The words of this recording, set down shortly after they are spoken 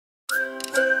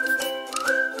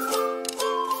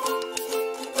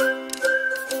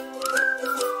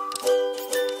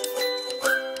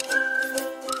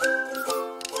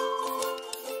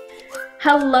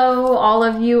Hello, all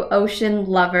of you ocean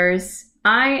lovers.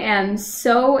 I am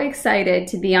so excited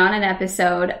to be on an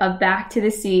episode of Back to the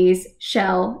Seas,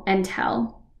 Shell and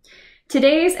Tell.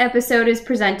 Today's episode is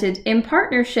presented in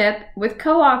partnership with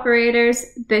co-operators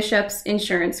Bishop's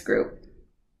Insurance Group.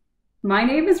 My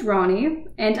name is Ronnie,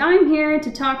 and I'm here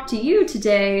to talk to you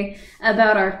today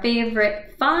about our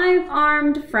favorite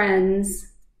five-armed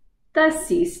friends, the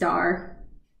sea star.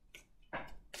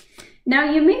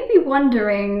 Now you may be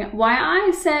wondering why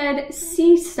I said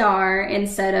sea star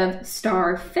instead of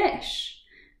starfish.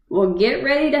 Well, get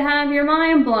ready to have your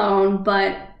mind blown,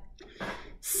 but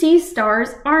sea stars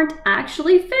aren't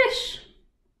actually fish.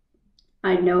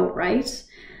 I know, right?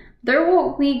 They're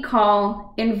what we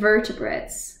call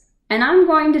invertebrates. And I'm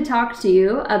going to talk to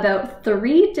you about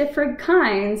 3 different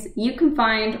kinds you can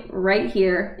find right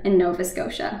here in Nova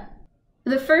Scotia.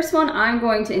 The first one I'm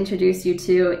going to introduce you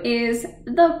to is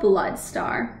the blood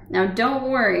star. Now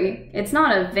don't worry, it's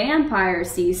not a vampire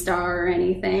sea star or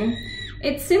anything.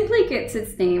 It simply gets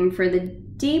its name for the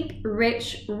deep,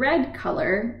 rich red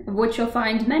color, of which you'll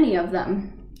find many of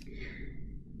them.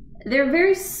 They're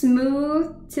very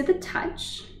smooth to the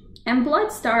touch, and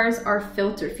blood stars are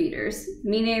filter feeders,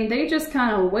 meaning they just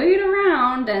kind of wait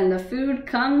around and the food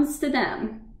comes to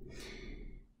them.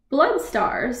 Blood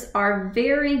stars are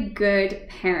very good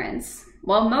parents.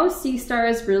 While most sea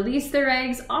stars release their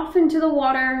eggs off into the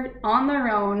water on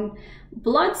their own,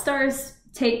 blood stars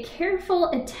take careful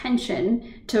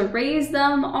attention to raise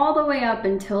them all the way up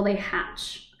until they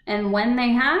hatch. And when they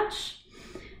hatch,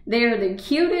 they are the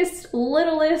cutest,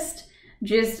 littlest,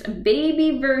 just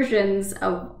baby versions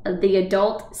of the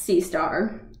adult sea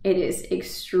star. It is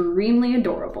extremely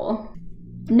adorable.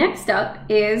 Next up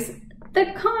is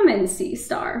the common sea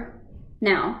star.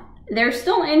 Now, they're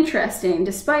still interesting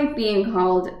despite being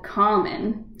called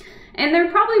common, and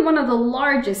they're probably one of the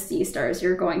largest sea stars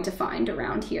you're going to find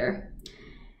around here.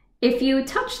 If you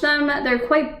touch them, they're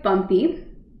quite bumpy,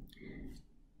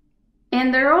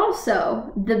 and they're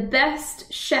also the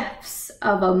best chefs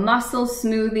of a mussel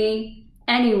smoothie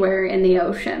anywhere in the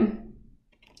ocean.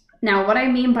 Now, what I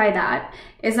mean by that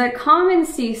is that common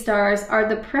sea stars are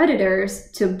the predators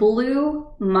to blue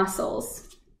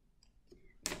mussels.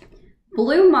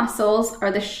 Blue mussels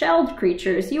are the shelled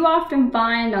creatures you often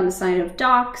find on the side of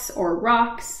docks or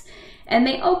rocks, and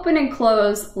they open and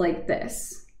close like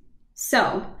this.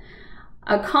 So,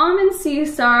 a common sea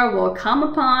star will come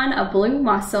upon a blue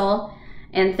mussel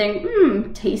and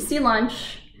think, tasty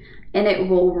lunch, and it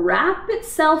will wrap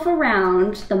itself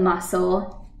around the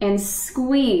mussel and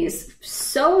squeeze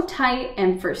so tight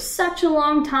and for such a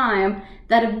long time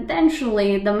that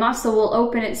eventually the mussel will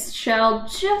open its shell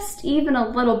just even a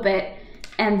little bit,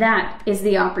 and that is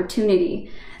the opportunity.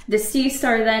 The sea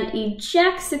star then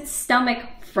ejects its stomach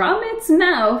from its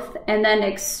mouth and then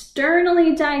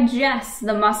externally digests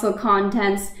the mussel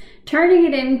contents, turning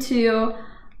it into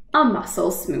a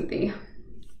mussel smoothie.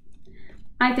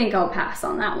 I think I'll pass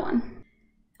on that one.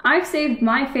 I've saved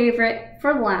my favorite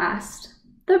for last.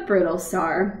 The brittle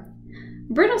star.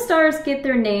 Brittle stars get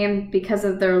their name because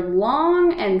of their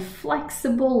long and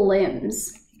flexible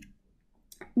limbs,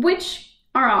 which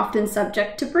are often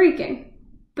subject to breaking.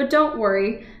 But don't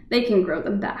worry, they can grow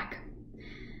them back.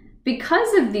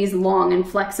 Because of these long and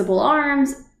flexible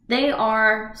arms, they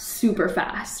are super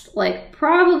fast, like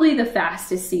probably the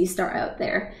fastest sea star out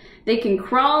there. They can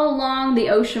crawl along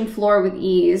the ocean floor with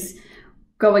ease,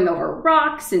 going over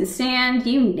rocks and sand,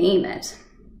 you name it.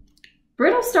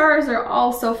 Brittle stars are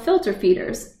also filter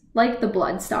feeders, like the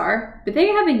blood star, but they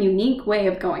have a unique way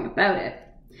of going about it.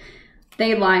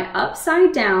 They lie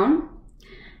upside down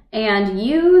and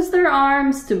use their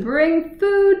arms to bring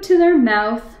food to their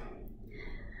mouth,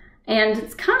 and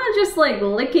it's kind of just like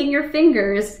licking your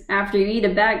fingers after you eat a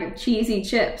bag of cheesy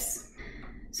chips.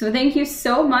 So thank you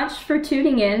so much for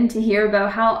tuning in to hear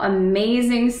about how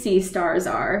amazing sea stars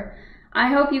are. I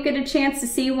hope you get a chance to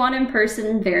see one in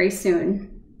person very soon.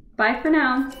 Bye for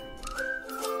now.